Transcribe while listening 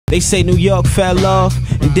They say New York fell off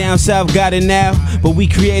and down south got it now, but we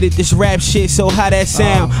created this rap shit, so how that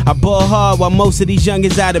sound? I ball hard while most of these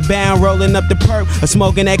youngins out of bound, rolling up the perp or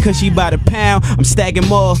smoking that cushy by the pound. I'm stacking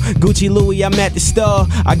more Gucci Louis, I'm at the store.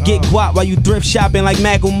 I get guap while you thrift shopping like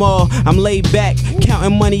Macklemore. I'm laid back,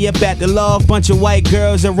 counting money up at the loft. Bunch of white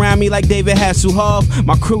girls around me like David Hasselhoff.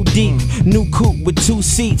 My crew deep, new coupe with 2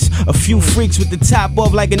 seats. A few freaks with the top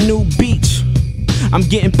off like a new beach. I'm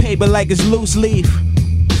getting paper like it's loose leaf.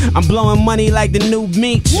 I'm blowing money like the new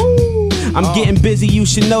Meech. I'm getting busy, you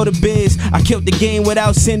should know the biz. I killed the game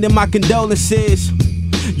without sending my condolences.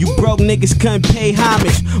 You broke niggas couldn't pay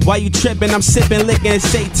homage. While you trippin', I'm sippin' liquor and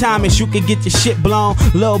say Thomas. You can get your shit blown.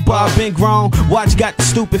 Lil' Bob been grown. Watch got the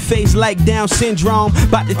stupid face like Down syndrome.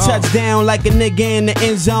 Bout to touch down like a nigga in the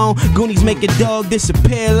end zone. Goonies make a dog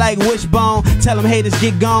disappear like Wishbone. Tell them haters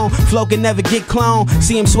get gone. Flow can never get cloned.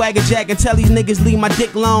 See him swagger jack and tell these niggas leave my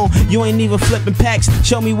dick alone. You ain't even flipping packs.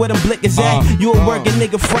 Show me where them blickers at. You a working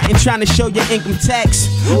nigga frontin' trying to show your income tax.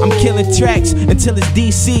 I'm killing tracks until it's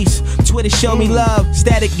deceased. Twitter show me love.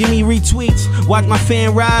 Static give me retweets. Watch my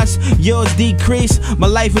fan rise, yours decrease. My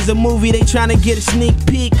life is a movie, they tryna get a sneak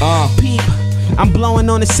peek. Peep. I'm blowing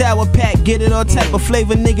on a sour pack, get it all type of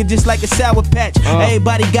flavor, nigga, just like a sour patch.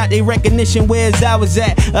 Everybody got their recognition, where's ours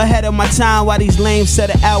at? Ahead of my time, while these lames set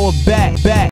an hour back.